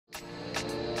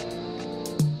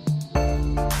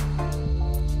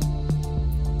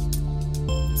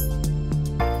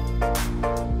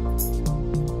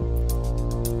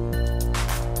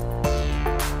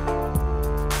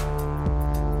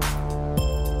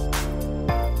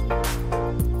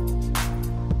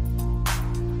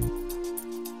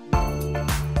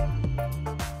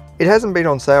It hasn't been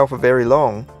on sale for very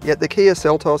long, yet the Kia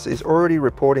Seltos is already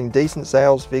reporting decent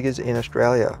sales figures in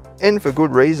Australia. And for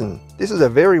good reason. This is a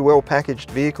very well packaged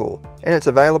vehicle, and it's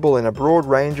available in a broad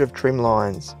range of trim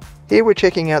lines. Here we're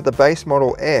checking out the base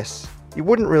model S. You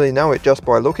wouldn't really know it just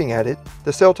by looking at it.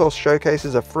 The Seltos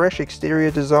showcases a fresh exterior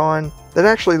design that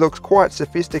actually looks quite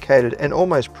sophisticated and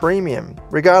almost premium,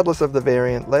 regardless of the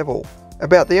variant level.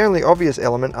 About the only obvious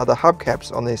element are the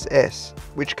hubcaps on this S,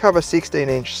 which cover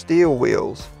 16-inch steel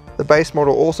wheels. The base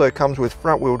model also comes with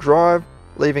front-wheel drive,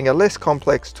 leaving a less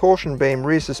complex torsion beam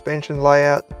rear suspension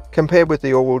layout compared with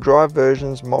the all-wheel drive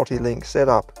version's multi-link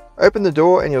setup. Open the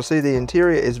door and you'll see the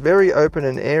interior is very open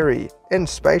and airy, and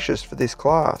spacious for this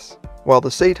class, while the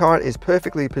seat height is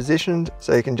perfectly positioned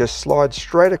so you can just slide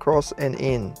straight across and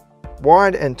in.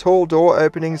 Wide and tall door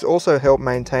openings also help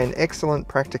maintain excellent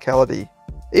practicality.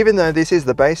 Even though this is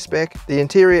the base spec, the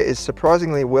interior is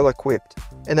surprisingly well equipped,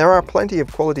 and there are plenty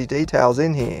of quality details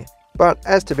in here. But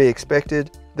as to be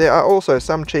expected, there are also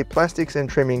some cheap plastics and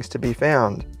trimmings to be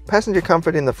found. Passenger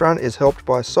comfort in the front is helped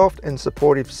by soft and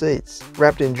supportive seats,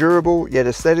 wrapped in durable yet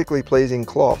aesthetically pleasing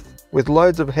cloth, with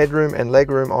loads of headroom and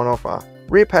legroom on offer.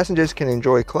 Rear passengers can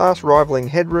enjoy class-rivaling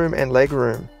headroom and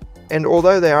legroom, and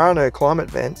although there are no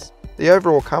climate vents, the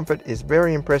overall comfort is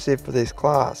very impressive for this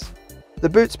class. The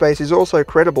boot space is also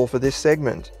credible for this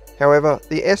segment. However,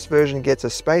 the S version gets a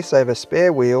space-saver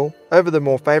spare wheel over the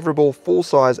more favourable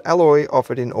full-size alloy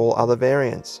offered in all other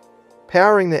variants.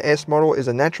 Powering the S model is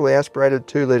a naturally aspirated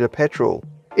 2-litre petrol.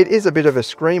 It is a bit of a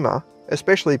screamer,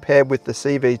 especially paired with the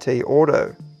CVT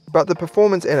Auto, but the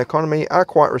performance and economy are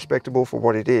quite respectable for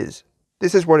what it is.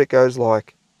 This is what it goes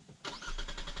like.